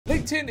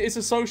LinkedIn is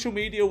a social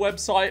media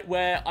website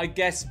where I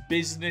guess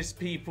business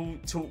people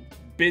talk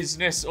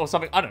business or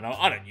something. I don't know.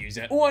 I don't use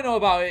it. All I know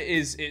about it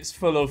is it's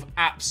full of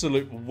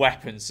absolute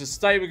weapons. So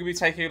today we're going to be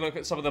taking a look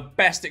at some of the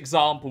best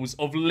examples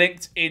of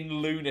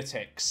LinkedIn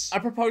lunatics. I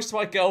proposed to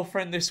my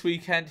girlfriend this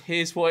weekend.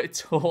 Here's what it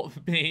taught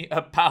me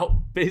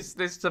about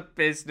business to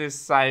business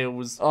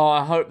sales. Oh,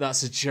 I hope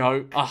that's a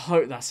joke. I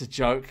hope that's a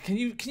joke. Can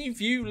you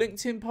view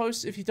LinkedIn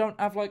posts if you don't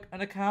have like an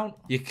account?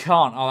 You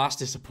can't. Oh, that's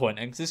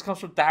disappointing. Because this comes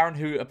from Darren,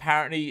 who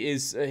apparently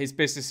is his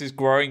business is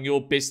growing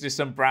your business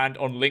and brand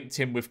on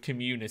LinkedIn with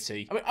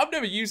community. I mean, I've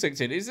never used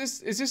LinkedIn. Is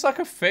this like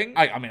a thing?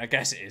 I mean, I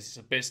guess it is. It's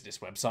a business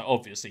website,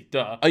 obviously.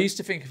 Duh. I used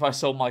to think if I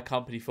sold my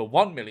company for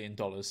 $1 million,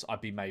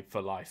 I'd be made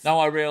for life. Now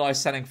I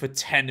realize selling for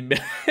 $10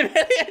 million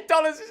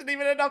isn't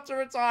even enough to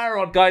retire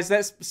on. Guys,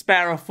 let's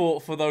spare a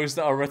thought for those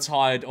that are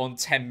retired on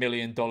 $10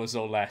 million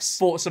or less.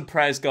 Thoughts and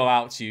prayers go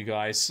out to you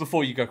guys.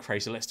 Before you go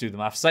crazy, let's do the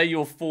math. Say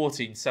you're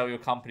 40 and sell your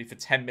company for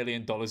 $10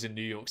 million in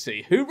New York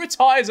City. Who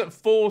retires at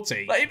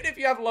 40? Like, even if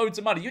you have loads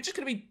of money, you're just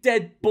going to be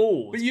dead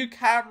bored. But you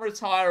can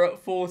retire at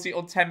 40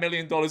 on $10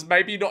 million.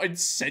 Maybe not in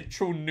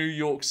central New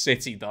York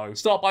City, though.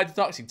 Start by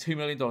deducting $2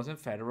 million in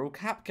federal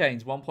cap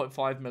gains,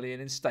 $1.5 million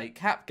in state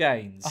cap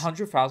gains,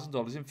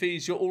 $100,000 in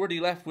fees. You're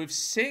already left with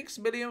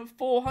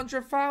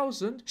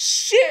 $6,400,000.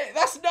 Shit,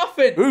 that's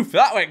nothing. Oof,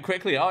 that went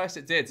quickly. Oh, yes,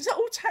 it did. Is that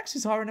all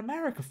taxes are in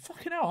America?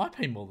 Fucking hell, I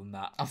pay more than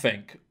that, I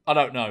think. I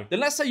don't know.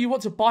 Then let's say you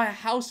want to buy a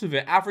house with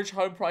it. Average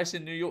home price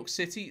in New York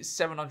City is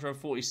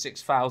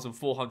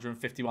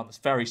 $746,451. That's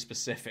very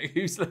specific.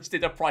 Who's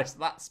listed a price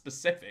that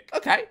specific?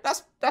 Okay,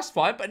 that's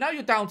fine. But now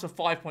you're down to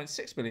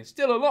 5.6 million.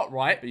 Still a lot,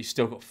 right? But you've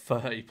still got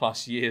 30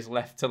 plus years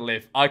left to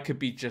live. I could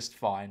be just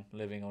fine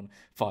living on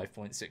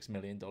 $5.6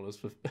 million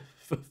for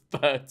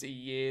 30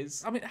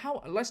 years. I mean,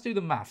 let's do the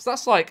maths.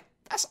 That's like,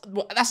 that's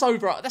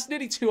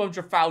nearly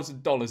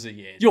 $200,000 a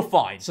year. You're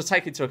fine. So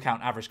take into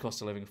account average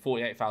cost of living,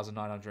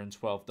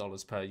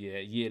 $48,912 per year.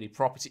 Yearly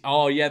property.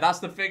 Oh yeah, that's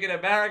the thing in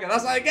America.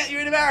 That's how they get you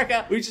in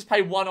America. We just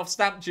pay one-off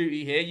stamp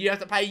duty here. You have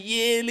to pay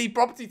yearly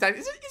property tax.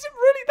 Is it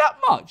really that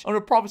much on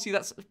a property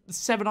that's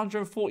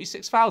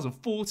 $746,000,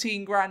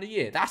 14 grand a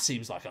year? That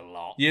seems like a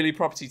lot. Yearly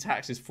property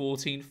tax is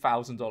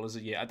 $14,000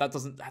 a year. That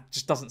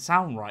just doesn't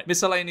sound right.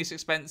 Miscellaneous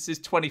expenses,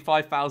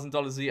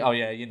 $25,000 a year. Oh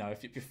yeah, you know,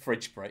 if your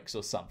fridge breaks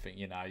or something,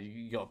 you know,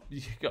 you got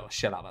to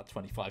shell out that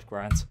 25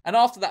 grand. And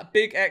after that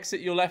big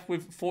exit, you're left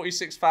with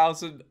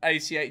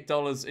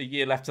 $46,088 a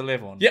year left to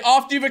live on. Yeah,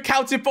 after you've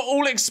accounted for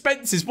all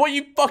expenses. What are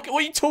you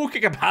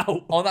talking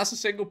about? Oh, that's a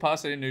single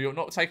person in New York,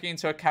 not taking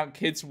into account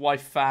kids,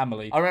 wife,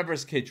 family. I remember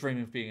as a kid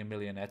dreaming of being a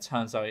millionaire.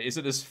 Turns out it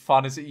isn't as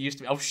fun as it used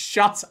to be. Oh,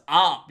 shut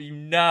up, you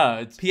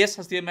nerd. P.S.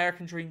 Has the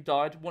American dream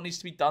died? What needs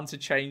to be done to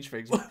change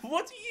things? What are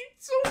you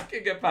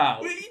talking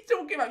about? What are you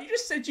talking about? You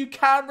just said you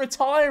can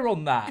retire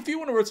on that. If you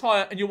want to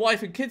retire and your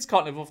wife and kids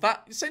can't live off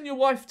that, send your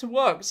wife to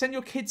work. Send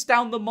your kids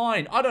down the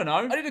mine. I don't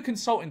know. I did a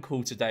consulting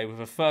call today with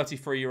a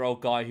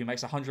 33-year-old guy who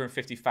makes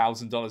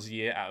 $150,000 a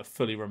year at a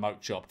fully remote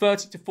job.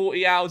 30 to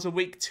 40 hours a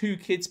week, 2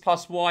 kids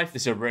plus wife.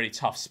 This is a really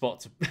tough spot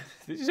to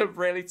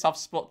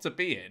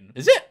be in.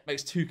 Is it?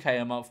 Makes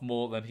 $2K a month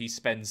more than he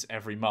spends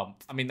every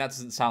month. I mean, that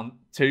doesn't sound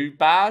too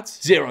bad.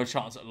 Zero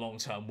chance at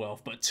long-term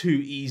wealth, but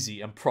too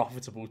easy and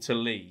profitable to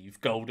leave.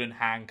 Golden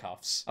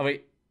handcuffs. I mean,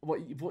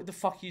 what the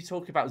fuck are you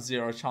talking about?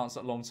 Zero chance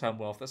at long-term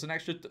wealth. That's an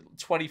extra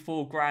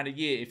 24 grand a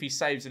year if he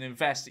saves and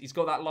invests. He's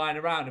got that lying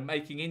around and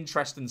making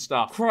interest and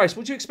stuff. Christ,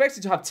 would you expect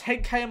him to have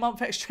 10K a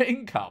month extra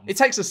income? It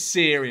takes a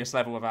serious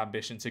level of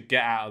ambition to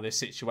get out of this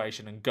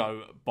situation and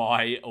go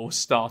buy or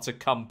start a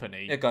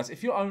company. Yeah, guys,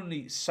 if you're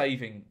only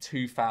saving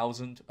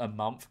 $2,000 a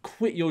month,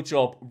 quit your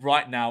job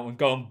right now and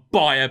go and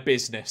buy a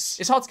business.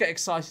 It's hard to get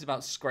excited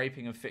about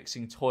scraping and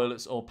fixing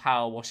toilets or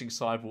power washing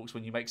sidewalks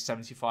when you make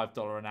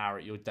 $75 an hour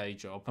at your day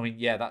job. I mean,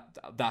 yeah,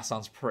 that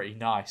sounds pretty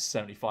nice,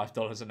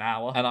 $75 an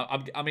hour. And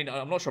I mean,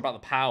 I'm not sure about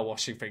the power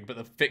washing thing, but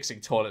the fixing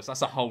toilets,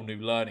 that's a whole new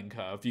learning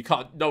curve.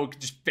 No one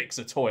can just fix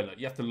a toilet.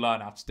 You have to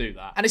learn how to do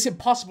that. And it's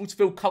impossible to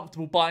feel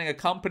comfortable buying a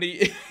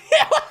company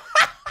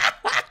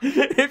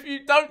if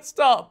you don't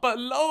start but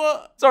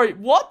lower. Sorry,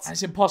 what? And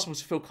it's impossible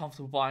to feel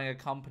comfortable buying a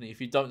company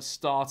if you don't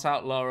start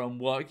out lower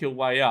and work your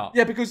way up.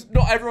 Yeah, because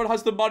not everyone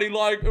has the money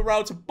lying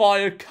around to buy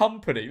a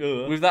company.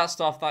 Ugh. With that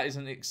stuff, that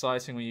isn't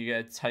exciting when you get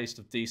a taste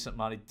of decent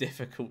money.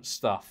 Difficult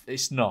stuff.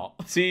 It's not.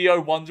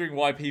 CEO wondering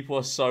why people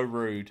are so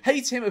rude.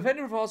 Hey Tim, a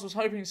vendor of ours was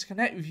hoping to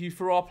connect with you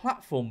through our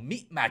platform,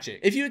 Meat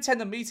Magic. If you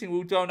attend the meeting,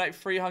 we'll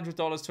donate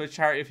 $300 to a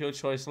charity of your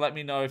choice. Let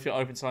me know if you're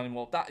open to learning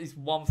more. That is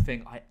one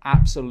thing I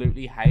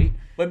absolutely hate.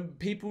 When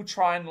people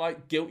try and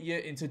like guilt you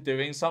into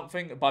doing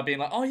something by being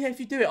like, oh yeah, if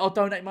you do it, I'll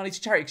donate money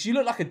to charity. Because you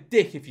look like a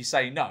dick if you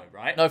say no,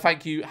 right? No,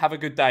 thank you. Have a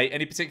good day.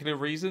 Any particular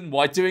reason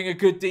why doing a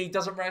good deed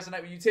doesn't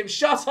resonate with you, Tim?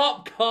 Shut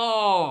up,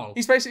 Carl.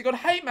 He's basically gone,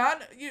 hey man,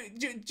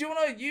 do you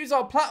want to use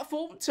our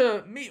platform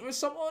to meet with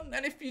someone?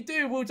 And if you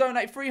do, we'll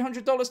donate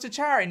 $300 to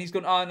charity. And he's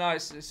gone, oh no,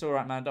 it's all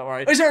right, man. Don't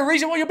worry. Is there a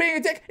reason why you're being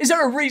a dick? Is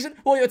there a reason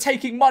why you're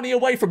taking money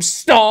away from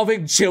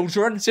starving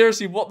children?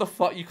 Seriously, what the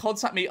fuck? You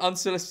contact me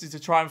unsolicited to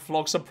try and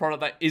flog some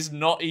product that is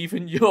not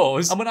even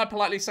yours. And when I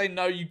politely say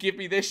no, you give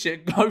me this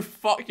shit, go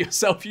fuck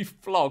yourself, you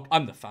flog.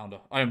 I'm the founder.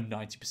 I own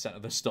 90%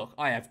 of the stock.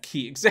 I have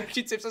key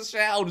executives and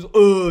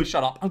shareholders.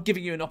 Shut up. I'm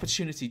giving you an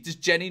opportunity. Does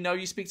Jenny know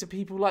you speak to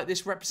people like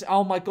this?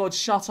 Oh my God,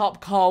 shut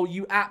up, Carl,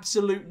 you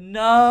absolute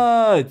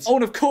nerd. Oh,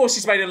 and of course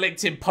he's made a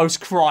LinkedIn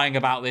post crying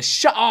about this.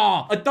 Shut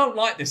up. I don't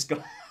like this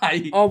guy.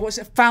 Oh, what's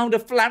it? Founder,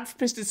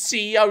 philanthropist, and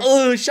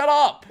CEO. Shut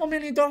up. $1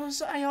 million ARR,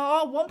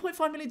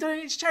 $1.5 million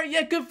in each charity.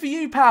 Yeah, good for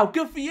you, pal.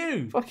 Good for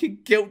you. Fucking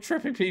guilt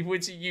tripping people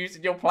into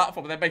using your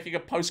platform and then making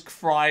a post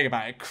crying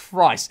about it.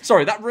 Christ.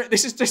 Sorry,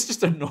 this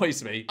just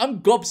annoys me.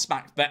 I'm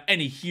gobsmacked that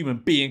any human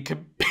being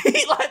can be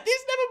like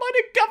this. Never mind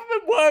a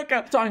government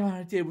worker. Starting an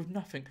idea with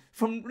nothing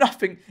from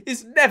nothing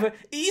is never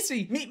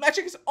easy. Meat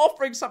Magic is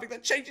offering something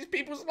that changes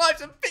people's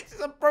lives and fixes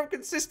a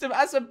broken system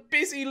as a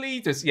busy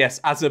leaders.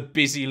 Yes, as a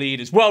busy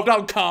leaders. Well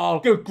done, Carl.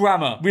 Good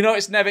grammar. We know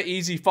it's never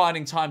easy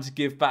finding time to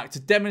give back. To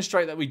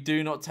demonstrate that we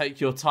do not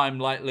take your time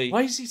lightly.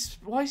 Why is he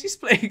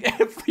splitting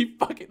every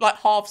fucking like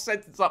half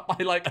sentence up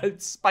by like a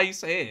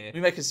space here? We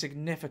make a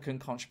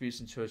significant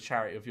contribution to a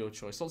charity of your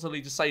choice. Lots of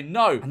leaders say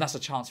no, and that's a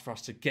chance for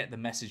us to get the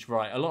message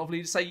right. A lot of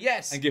leaders say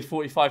yes and give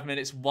 45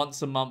 minutes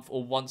once a month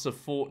or once a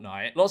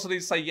fortnight. Lots of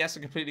leaders say yes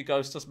and completely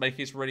ghost us,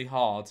 making it really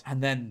hard.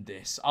 And then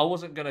this. I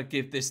wasn't gonna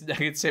give this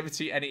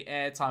negativity any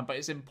airtime, but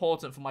it's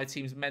important for my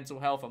team's mental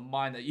health and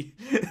mine that you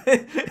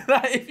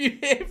that if you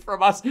hear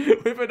from us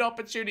with an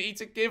opportunity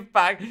to give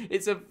back,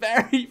 it's a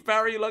very,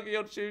 very lucky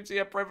opportunity,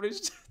 a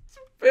privilege to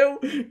feel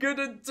good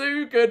and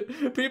do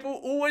good. People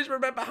always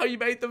remember how you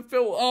made them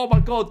feel. Oh my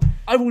God,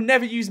 I will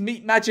never use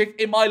Meat Magic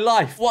in my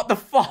life. What the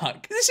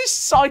fuck? This is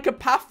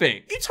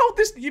psychopathic.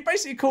 You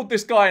basically called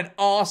this guy an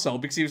arsehole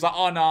because he was like,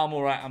 oh no, I'm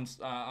all right.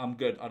 I'm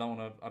good. I don't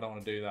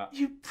want to do that.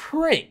 You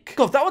prick.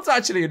 God, that one's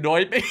actually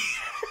annoyed me.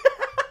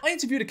 I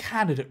interviewed a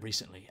candidate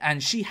recently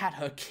and she had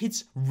her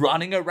kids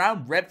running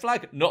around. Red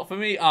flag? Not for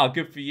me.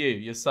 Good for you.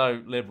 You're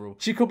so liberal.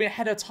 She called me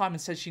ahead of time and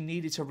said she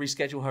needed to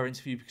reschedule her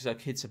interview because her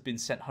kids have been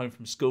sent home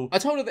from school. I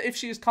told her that if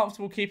she is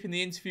comfortable keeping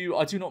the interview,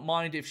 I do not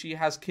mind if she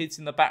has kids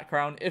in the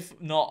background. If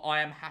not,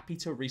 I am happy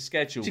to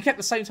reschedule. She kept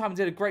the same time and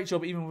did a great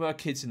job even with her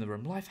kids in the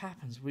room. Life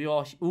happens. We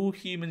are all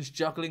humans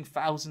juggling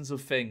thousands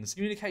of things.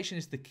 Communication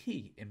is the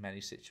key in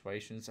many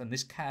situations, and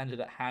this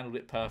candidate handled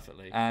it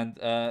perfectly. And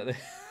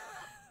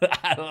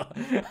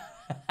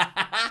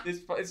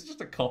it's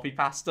just a copy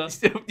pasta.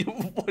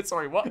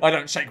 Sorry, what? I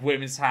don't shake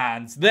women's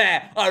hands.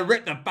 There, I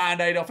ripped the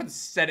band-aid off and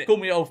said it. Call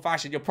me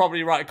old-fashioned, you're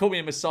probably right. Call me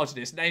a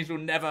misogynist. Names will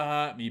never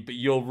hurt me, but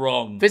you're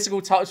wrong.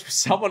 Physical touch with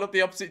someone of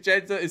the opposite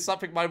gender is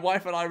something my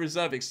wife and I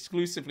reserve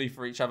exclusively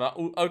for each other.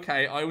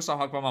 Okay, I also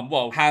hug my mum.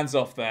 Whoa, hands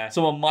off there.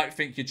 Someone might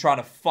think you're trying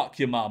to fuck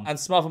your mum. And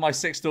smother my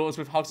 6 daughters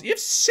with hugs. You have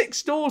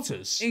 6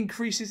 daughters?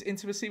 Increases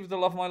intimacy with the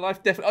love of my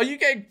life, definitely. Are you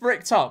getting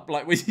bricked up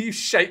like when you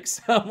shake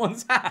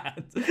someone's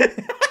hand?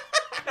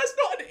 That's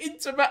not an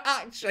intimate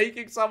act,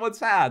 shaking someone's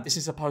hand. This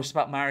is a post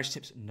about marriage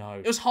tips. No.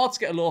 It was hard to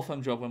get a law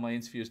firm job when my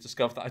interviewers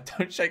discovered that I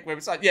don't shake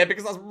women's hands. Yeah,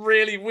 because that's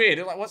really weird.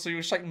 It's like, what, so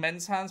you shake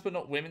men's hands but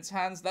not women's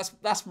hands?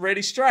 That's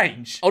really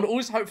strange. I would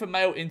always hope for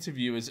male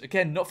interviewers,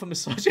 again, not for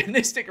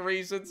misogynistic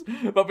reasons,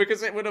 but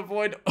because it would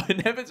avoid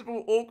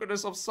inevitable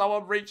awkwardness of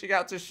someone reaching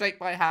out to shake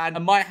my hand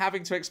and my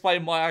having to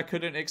explain why I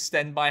couldn't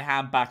extend my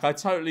hand back. I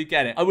totally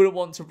get it. I wouldn't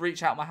want to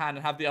reach out my hand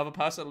and have the other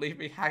person leave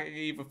me hanging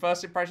either.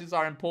 First impressions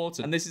are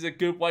important, and this is a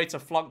good way to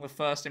flunk the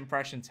first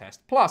impression test.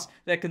 Plus,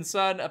 they're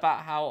concerned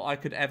about how I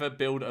could ever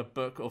build a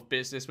book of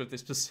business with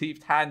this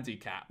perceived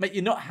handicap. Mate,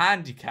 you're not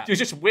handicapped. You're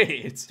just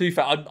weird. To be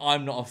fair,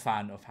 I'm not a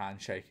fan of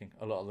handshaking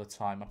a lot of the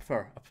time. I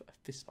prefer a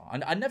fist bump.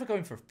 I never go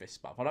in for a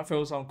fist bump. I don't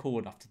feel as though I'm cool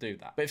enough to do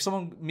that. But if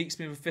someone meets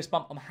me with a fist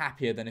bump, I'm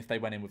happier than if they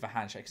went in with a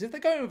handshake. Because if they're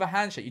going in with a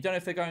handshake, you don't know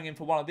if they're going in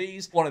for one of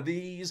these,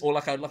 or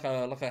like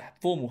a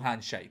formal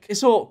handshake.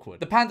 It's awkward.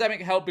 The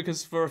pandemic helped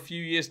because for a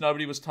few years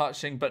nobody was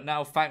touching, but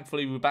now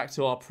thankfully we're back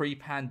to our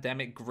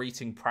pre-pandemic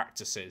greeting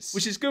practices,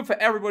 which is good for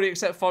everybody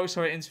except folks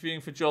who are interviewing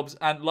for jobs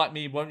and, like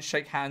me, won't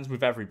shake hands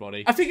with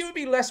everybody. I think it would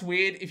be less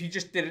weird if you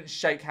just didn't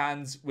shake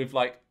hands with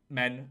like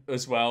men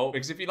as well,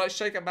 because if you like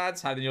shake a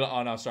man's hand and you're like,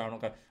 oh no, sorry, I'm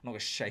not gonna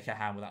shake a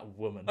hand with that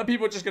woman, and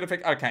people are just gonna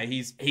think, okay,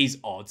 he's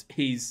odd,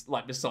 he's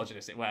like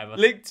misogynistic, whatever.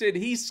 LinkedIn,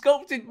 he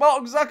sculpted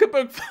Mark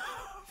Zuckerberg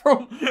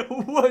from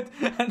wood,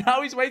 and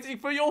now he's waiting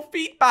for your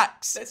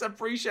feedbacks. Let's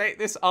appreciate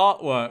this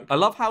artwork. I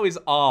love how his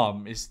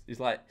arm is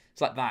like,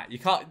 it's like that. You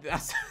can't,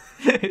 that's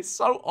it's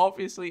so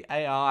obviously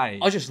AI.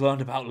 I just learned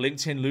about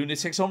LinkedIn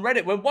lunatics on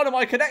Reddit when one of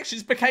my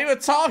connections became a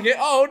target.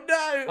 Oh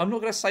no! I'm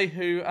not going to say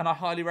who, and I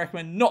highly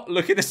recommend not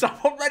looking this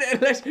up on Reddit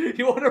unless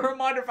you want a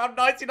reminder of how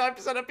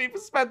 99% of people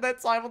spend their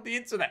time on the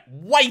internet.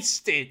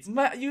 Wasted!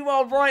 Matt, you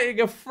are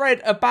writing a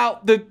thread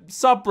about the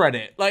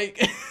subreddit.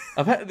 Like...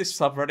 I bet this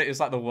subreddit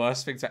is like the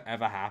worst thing to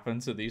ever happen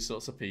to these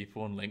sorts of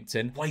people on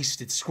LinkedIn.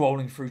 Wasted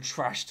scrolling through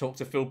trash talk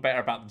to feel better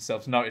about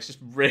themselves. No, it's just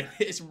really,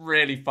 it's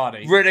really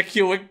funny.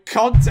 Ridiculing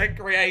content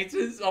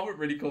creators. I wouldn't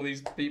really call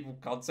these people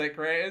content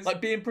creators.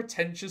 Like being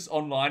pretentious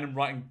online and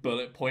writing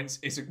bullet points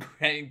isn't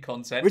creating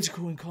content.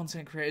 Ridiculing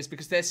content creators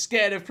because they're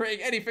scared of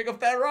creating anything of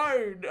their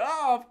own.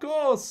 Oh, of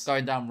course.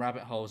 Going down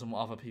rabbit holes on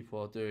what other people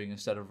are doing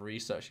instead of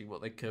researching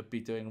what they could be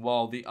doing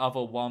while the other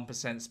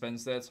 1%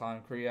 spends their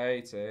time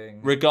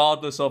creating.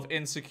 Regardless of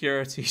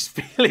insecurities,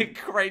 feeling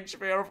cringe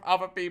fear of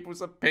other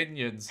people's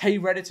opinions. Hey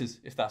Redditors,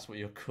 if that's what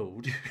you're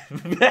called.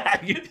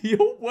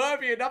 You're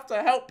worthy enough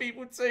to help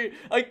people too.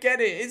 I get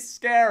it, it's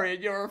scary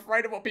and you're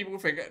afraid of what people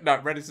think. No,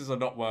 Redditors are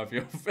not worthy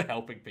of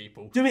helping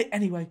people. Do it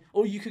anyway,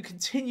 or you can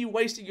continue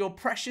wasting your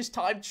precious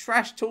time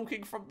trash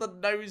talking from the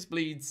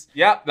nosebleeds.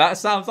 Yep, that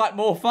sounds like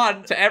more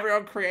fun. To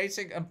everyone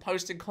creating and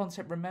posting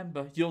content,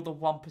 remember, you're the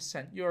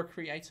 1%. You're a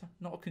creator,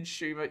 not a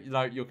consumer.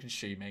 No, you're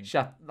consuming.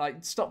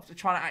 Stop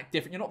trying to act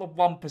different. You're not the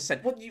 1%.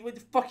 What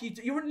the fuck you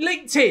do? You're on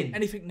LinkedIn.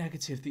 Anything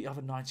negative the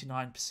other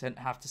 99%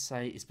 have to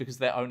say is because of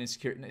their own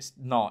insecurity. And it's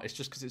not. It's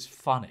just because it's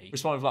funny.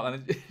 Respond with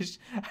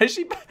like,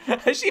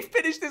 has she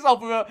finished this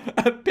off with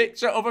a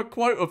picture of a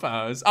quote of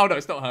hers? Oh no,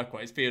 it's not her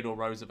quote. It's Theodore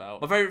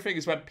Roosevelt. My favorite thing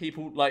is when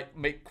people like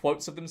make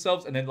quotes of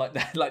themselves and then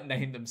like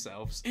name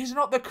themselves. It's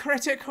not the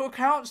critic who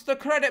counts. The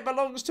credit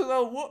belongs to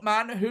the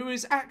man who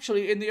is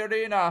actually in the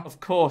arena.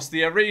 Of course,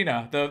 the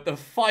arena, the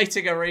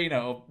fighting arena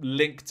of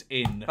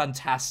LinkedIn.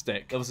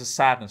 Fantastic. There was a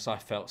sadness I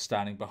felt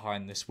standing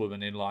behind this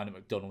woman in line at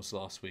McDonald's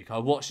last week. I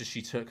watched as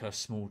she took her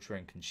small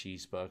drink and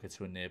cheeseburger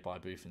to a nearby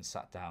booth and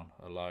sat down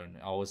alone.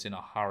 I was in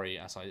a hurry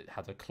as I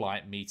had a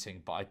client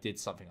meeting, but I did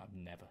something I've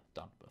never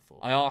done before.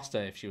 I asked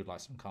her if she would like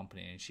some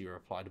company and she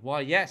replied,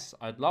 "Why, yes,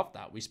 I'd love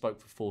that." We spoke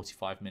for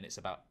 45 minutes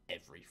about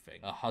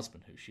everything. Her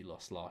husband, who she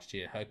lost last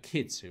year, her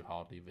kids who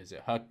hardly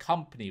visit, her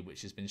company,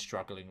 which has been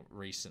struggling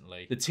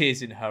recently. The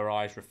tears in her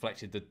eyes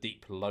reflected the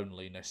deep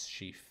loneliness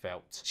she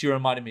felt. She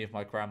reminded me of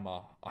my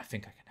grandma. I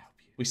think I can help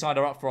you. We signed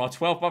her up for our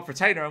 12-month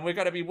retainer and we're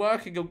going to be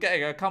working on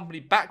getting her company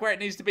back where it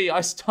needs to be.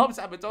 I stopped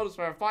at McDonald's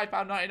for a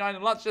 £5.99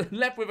 and lunch and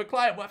left with a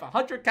client worth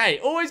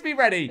 100k. Always be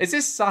ready. Is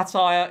this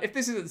satire? If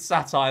this isn't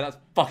satire, that's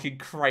fucking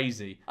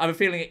crazy. I have a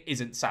feeling it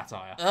isn't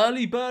satire.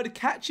 Early bird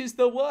catches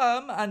the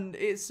worm and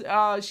it's,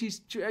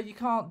 you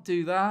can't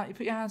do that. You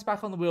put your hands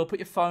back on the wheel, put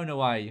your phone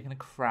away. You're going to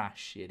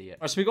crash, you idiot.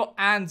 Right, so we got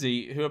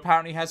Andy, who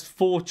apparently has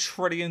 $4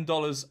 trillion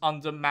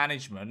under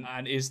management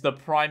and is the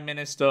Prime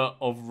Minister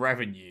of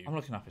Revenue. I'm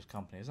looking up his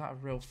company. Is that a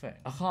real thing?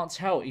 I can't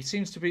tell. This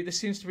seems to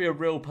be a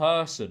real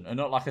person and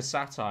not like a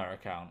satire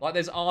account. Like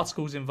there's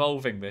articles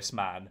involving this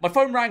man. My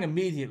phone rang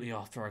immediately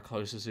after I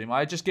closed the Zoom. I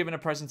had just given a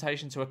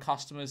presentation to a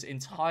customer's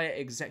entire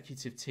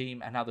executive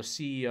team and now the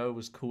CEO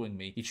was calling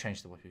me. You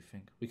changed the way we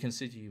think. We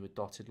consider you a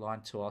dotted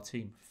line to our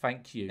team.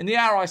 Thank you. In the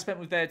hour I spent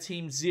with their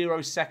team,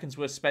 0 seconds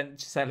were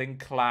spent selling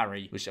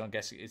Clary, which I'm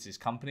guessing is his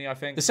company, I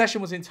think. The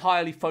session was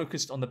entirely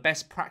focused on the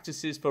best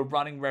practices for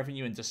running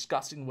revenue and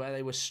discussing where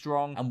they were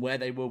strong and where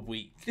they were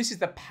weak. This is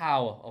the power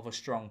of a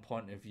strong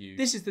point of view.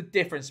 This is the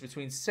difference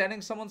between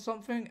selling someone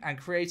something and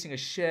creating a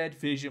shared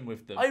vision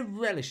with them. I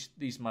relish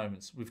these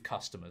moments with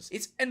customers.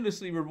 It's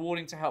endlessly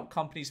rewarding to help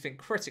companies think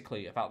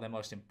critically about their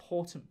most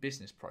important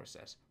business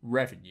process,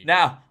 revenue.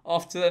 Now,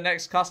 off to the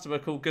next customer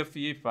call. Good for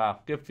you,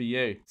 pal. Good for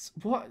you.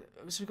 So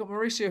we've got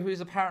Mauricio, who is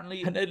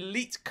apparently an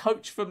elite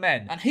coach for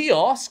men. And he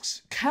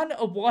asks, can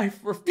a wife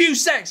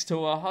refuse sex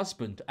to her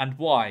husband? And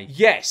why?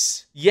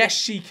 Yes. Yes,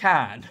 she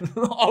can.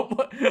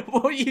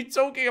 What are you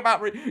talking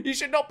about? You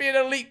should not be an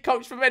elite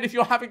coach for men if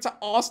you're having to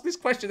ask this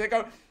question. They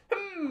go,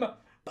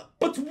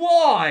 but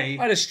why?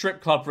 I had a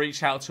strip club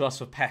reach out to us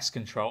for pest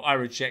control. I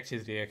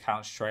rejected the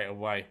account straight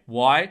away.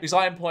 Why? Because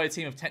I employ a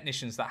team of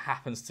technicians that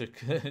happens to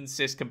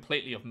consist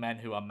completely of men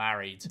who are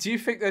married. Do you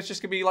think there's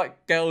just gonna be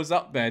like girls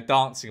up there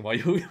dancing while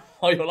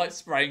you're like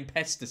spraying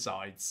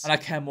pesticides? And I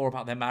care more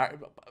about their marriage.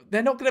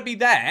 They're not gonna be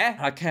there.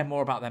 And I care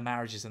more about their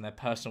marriages and their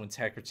personal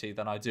integrity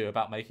than I do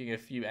about making a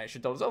few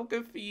extra dollars. Oh,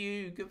 good for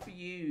you. Good for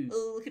you.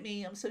 Oh, look at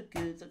me. I'm so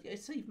good. I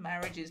save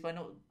marriages by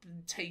not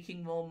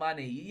taking more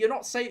money. You're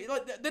not saying,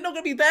 like, they're not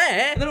gonna be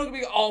there. They're not gonna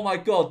be, oh my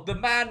god, the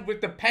man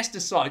with the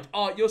pesticide.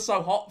 Oh, you're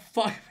so hot.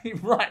 Fuck me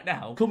right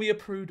now. Call me a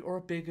prude or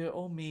a bigot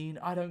or mean.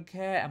 I don't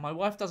care. And my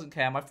wife doesn't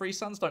care. My 3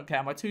 sons don't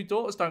care. My 2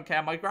 daughters don't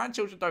care. My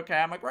grandchildren don't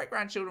care. My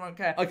great-grandchildren don't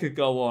care. I could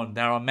go on.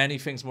 There are many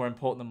things more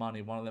important than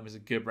money. One of them is a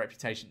good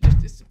reputation.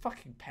 It's a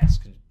fucking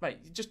pest.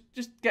 Mate, just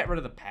get rid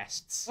of the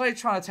pests. Why are you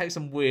trying to take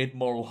some weird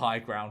moral high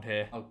ground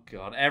here? Oh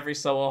god. Every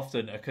so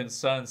often, a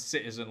concerned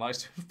citizen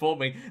likes to inform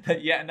me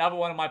that yet another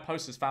one of my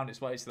posts has found its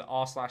way to the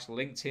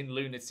r/LinkedIn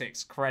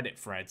Lunatics credit Credit,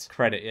 Fred.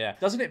 Credit, yeah.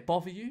 Doesn't it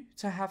bother you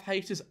to have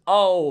haters?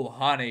 Oh,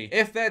 honey.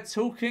 If they're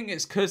talking,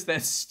 it's because they're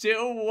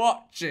still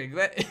watching.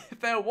 If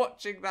they're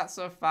watching, that's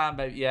a fan,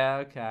 baby. Yeah,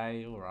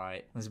 okay, all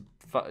right.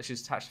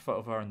 She's attached a photo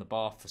of her in the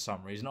bath for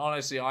some reason.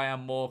 Honestly, I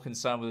am more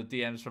concerned with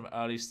the DMs from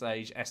early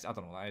stage, I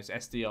don't know what that is,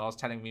 SDRs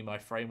telling me my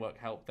framework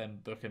helped them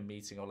book a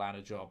meeting or land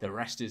a job. The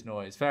rest is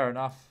noise. Fair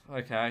enough.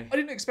 Okay. I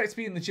didn't expect to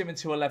be in the gym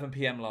until 11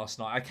 p.m. last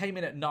night. I came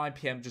in at 9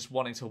 p.m. just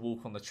wanting to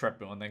walk on the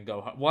treadmill and then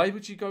go home. Why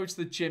would you go to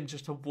the gym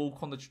just to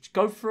walk on the...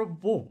 Go for a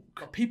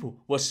walk. People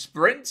were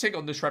sprinting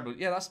on the treadmill.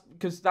 Yeah, that's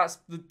because that's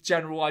the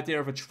general idea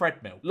of a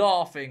treadmill.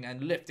 Laughing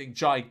and lifting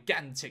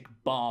gigantic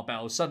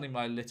barbells. Suddenly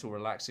my little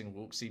relaxing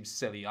walk seems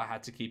silly. I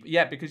had to keep...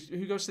 Yeah, because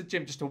who goes to the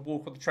gym just to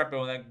walk on the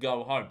treadmill and then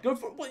go home? Go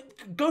for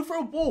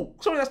a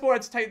walk. Sorry, that's more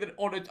entertaining than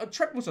on a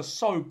treadmills are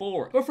so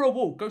boring. Go for a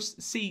walk. Go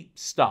see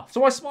stuff.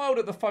 So I smiled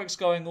at the folks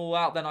going all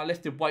out. Then I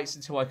lifted weights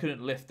until I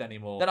couldn't lift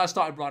anymore. Then I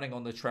started running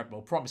on the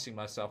treadmill, promising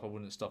myself I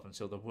wouldn't stop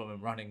until the woman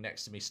running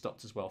next to me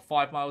stopped as well.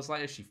 5 miles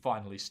later, she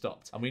finally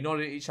stopped. And we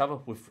nodded at each other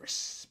with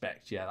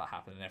respect. Yeah, that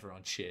happened and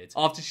everyone cheered.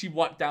 After she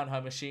wiped down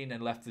her machine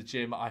and left the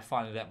gym, I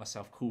finally let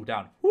myself cool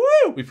down. Woo!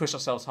 We push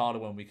ourselves harder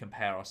when we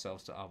compare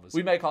ourselves to others.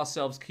 We make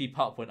ourselves keep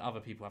up when other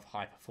people have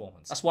high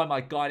performance. That's why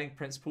my guiding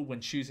principle when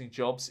choosing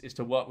jobs is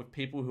to work with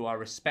people who I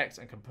respect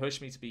and can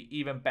push me to be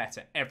even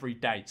better every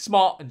day.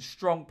 Smart and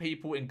strong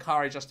people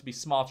encourage us to be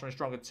smarter and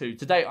stronger too.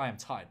 Today I am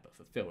tired but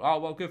fulfilled. Oh,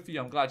 well, good for you.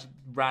 I'm glad you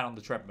ran on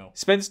the treadmill.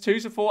 Spends 2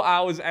 to 4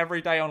 hours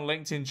every day on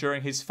LinkedIn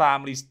during his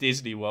family's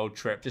Disney World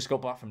trip. Just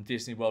got back from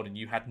Disney World and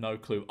you had no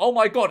clue. Oh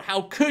my God,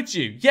 how could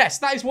you? Yes,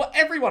 that is what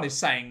everyone is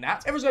saying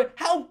that. Everyone's going,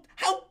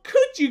 how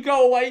could you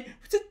go away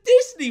to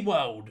Disney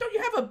World? Don't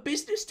you have a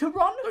business to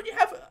run? Don't you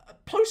have a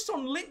post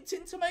on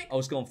LinkedIn to make? I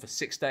was gone for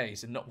 6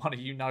 days and not one of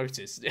you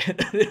noticed.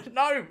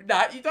 No,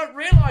 Nat, you don't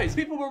realise.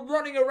 People were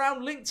running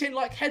around LinkedIn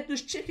like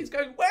headless chickens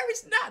going, where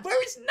is Nat?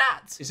 Where is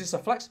Nat? Is this a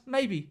flex?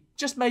 Maybe.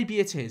 Just maybe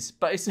it is,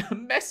 but it's a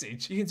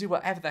message. You can do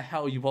whatever the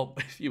hell you want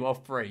if you are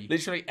free.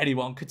 Literally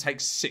anyone could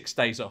take 6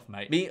 days off,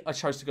 mate. Me, I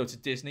chose to go to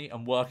Disney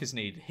and work as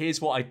needed. Here's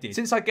what I did.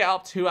 Since I get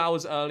up 2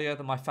 hours earlier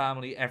than my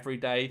family every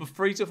day, for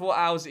 3 to 4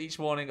 hours each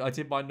morning, I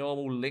did my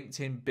normal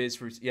LinkedIn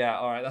biz routine. Yeah,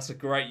 all right, that's a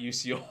great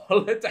use of your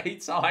holiday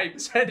time.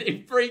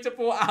 Spending 3 to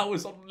 4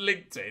 hours on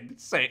LinkedIn.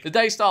 Sick. The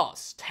day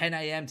starts 10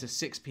 a.m. to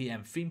 6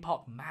 p.m. Theme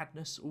park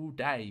madness all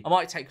day. I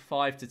might take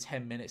 5 to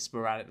 10 minutes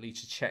sporadically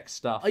to check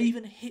stuff. I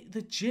even hit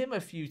the gym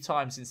a few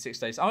times in 6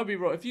 days. I'm gonna be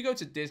real. If you go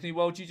to Disney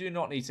World, you do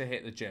not need to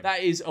hit the gym.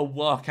 That is a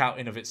workout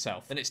in of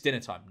itself. Then it's dinner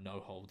time. No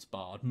holds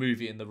barred.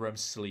 Movie in the room.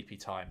 Sleepy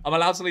time. I'm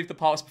allowed to leave the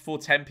parks before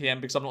 10 p.m.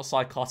 because I'm not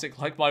psychotic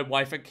like my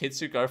wife and kids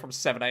who go from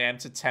 7 a.m.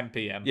 to 10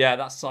 p.m. Yeah,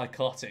 that's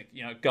psychotic.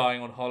 You know,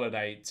 going on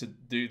holiday to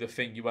do the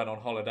thing you went on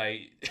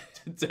holiday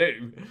to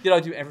do. Did I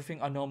do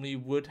everything I normally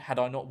would had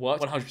I not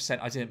worked? 100%.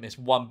 I didn't miss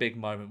one big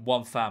moment,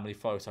 one family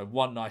photo,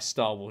 one nice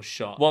Star Wars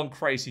shot, one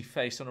crazy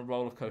face on a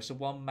roller coaster,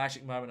 one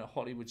magic moment at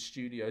Hollywood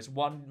Studios,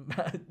 one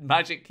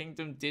Magic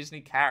Kingdom Disney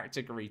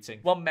character greeting,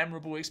 one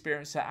memorable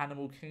experience at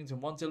Animal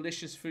Kingdom, one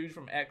delicious food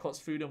from Epcot's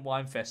Food and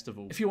Wine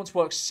Festival. If you want to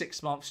work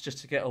 6 months just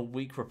to get a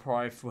week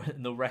reprieve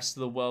when the rest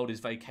of the world is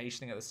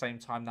vacationing at the same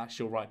time, that's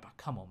your right. But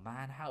come on,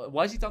 man,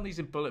 why has he done these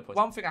in bullet points?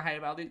 One thing I hate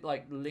about it,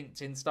 like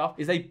LinkedIn stuff,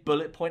 is they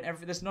bullet point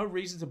everything. There's no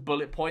reason to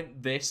bullet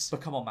point this.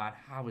 But come on, man,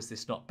 how is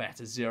this not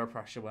better? Zero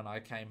pressure when I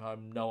came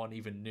home. No one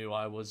even knew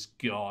I was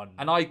gone.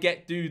 And I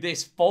get do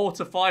this 4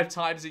 to 5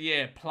 times a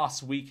year,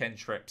 plus weekend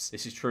trips.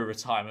 This is true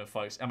retirement,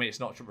 folks. I mean, it's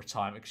not true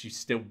retirement because you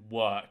still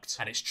worked.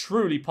 And it's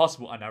truly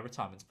possible. I know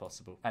retirement's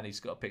possible. And he's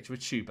got a picture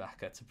with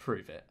Chewbacca to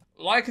prove it.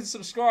 Like and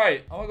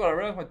subscribe. Oh my God, I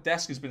realize my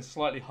desk has been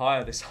slightly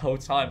higher this whole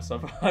time,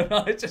 so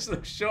I just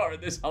look shorter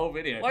in this whole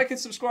video. Like and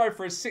subscribe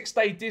for a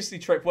 6-day Disney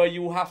trip where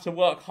you will have to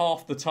work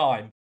half the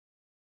time.